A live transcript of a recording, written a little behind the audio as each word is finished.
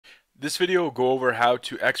This video will go over how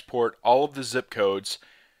to export all of the zip codes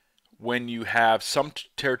when you have some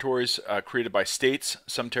territories created by states,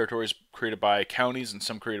 some territories created by counties, and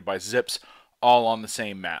some created by zips, all on the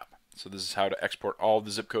same map. So this is how to export all of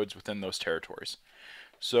the zip codes within those territories.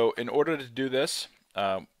 So in order to do this,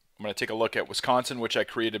 I'm going to take a look at Wisconsin, which I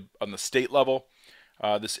created on the state level.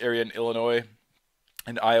 This area in Illinois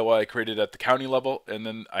and Iowa I created at the county level, and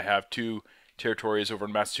then I have two territories over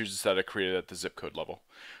in Massachusetts that I created at the zip code level.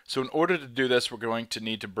 So in order to do this, we're going to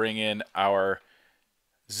need to bring in our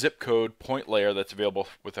zip code point layer that's available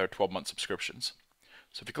with our 12-month subscriptions.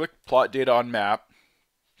 So if you click plot data on map,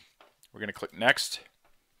 we're going to click next,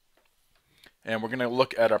 and we're going to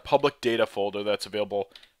look at our public data folder that's available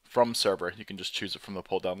from server. You can just choose it from the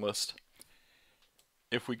pull down list.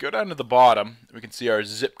 If we go down to the bottom, we can see our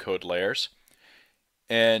zip code layers,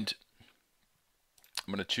 and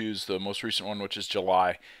I'm going to choose the most recent one, which is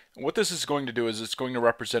July. And what this is going to do is it's going to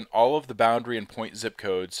represent all of the boundary and point zip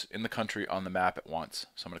codes in the country on the map at once.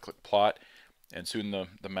 So I'm going to click plot, and soon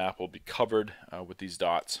the map will be covered with these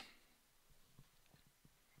dots.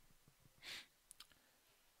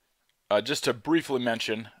 Just to briefly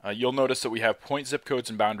mention, you'll notice that we have point zip codes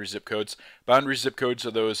and boundary zip codes. Boundary zip codes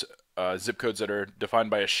are those zip codes that are defined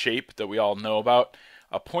by a shape that we all know about.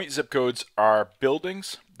 Point zip codes are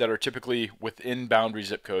buildings that are typically within boundary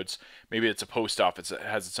zip codes. Maybe it's a post office that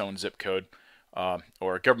has its own zip code,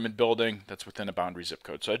 or a government building that's within a boundary zip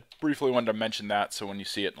code. So I briefly wanted to mention that so when you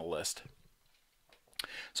see it in the list.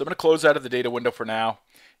 So I'm going to close out of the data window for now,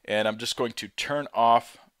 and I'm just going to turn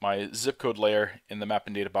off my zip code layer in the map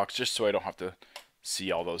and data box just so I don't have to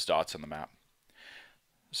see all those dots on the map.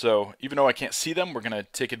 So even though I can't see them, we're going to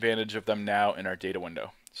take advantage of them now in our data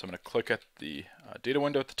window. So I'm going to click at the data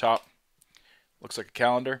window at the top. Looks like a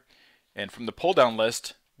calendar. And from the pull down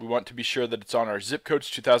list, we want to be sure that it's on our zip codes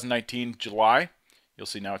 2019 July. You'll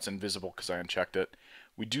see now it's invisible because I unchecked it.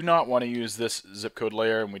 We do not want to use this zip code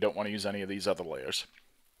layer, and we don't want to use any of these other layers.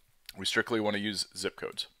 We strictly want to use zip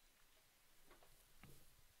codes.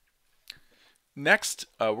 Next,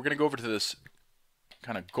 we're going to go over to this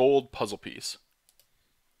kind of gold puzzle piece.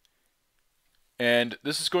 And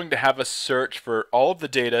this is going to have us search for all of the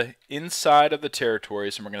data inside of the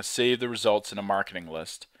territories, and we're going to save the results in a marketing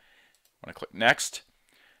list. I'm going to click next.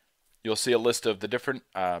 You'll see a list of the different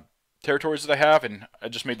territories that I have, and I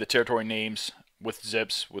just made the territory names with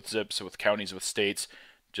zips, with counties, with states,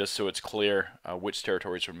 just so it's clear which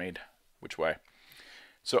territories were made which way.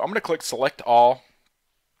 So I'm going to click select all,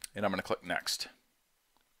 and I'm going to click next.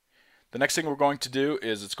 The next thing we're going to do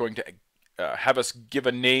is it's going to have us give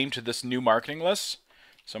a name to this new marketing list.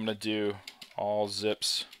 So I'm going to do all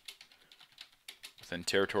zips within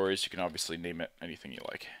territories. You can obviously name it anything you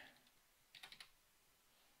like.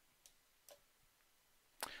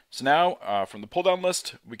 So now from the pull down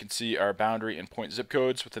list, we can see our boundary and point zip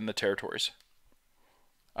codes within the territories.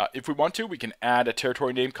 If we want to, we can add a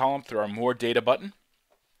territory name column through our more data button.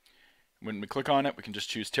 When we click on it, we can just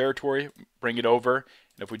choose territory, bring it over,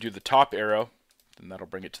 and if we do the top arrow, then that'll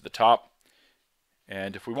bring it to the top.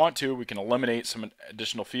 And if we want to, we can eliminate some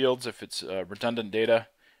additional fields. If it's redundant data,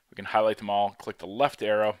 we can highlight them all, click the left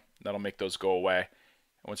arrow, that'll make those go away.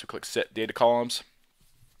 And once we click set data columns,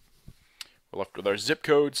 we're left with our zip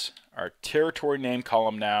codes, our territory name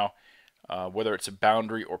column now, whether it's a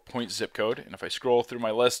boundary or point zip code. And if I scroll through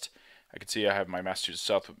my list, I can see I have my Massachusetts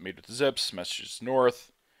South made with zips, Massachusetts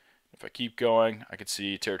North. If I keep going, I can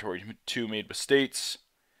see territory 2 made with states,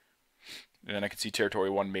 and then I can see territory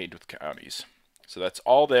 1 made with counties. So that's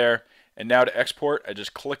all there. And now to export, I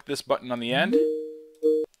just click this button on the end,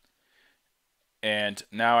 and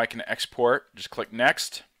now I can export. Just click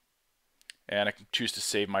next, and I can choose to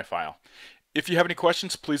save my file. If you have any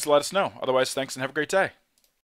questions, please let us know. Otherwise, thanks and have a great day.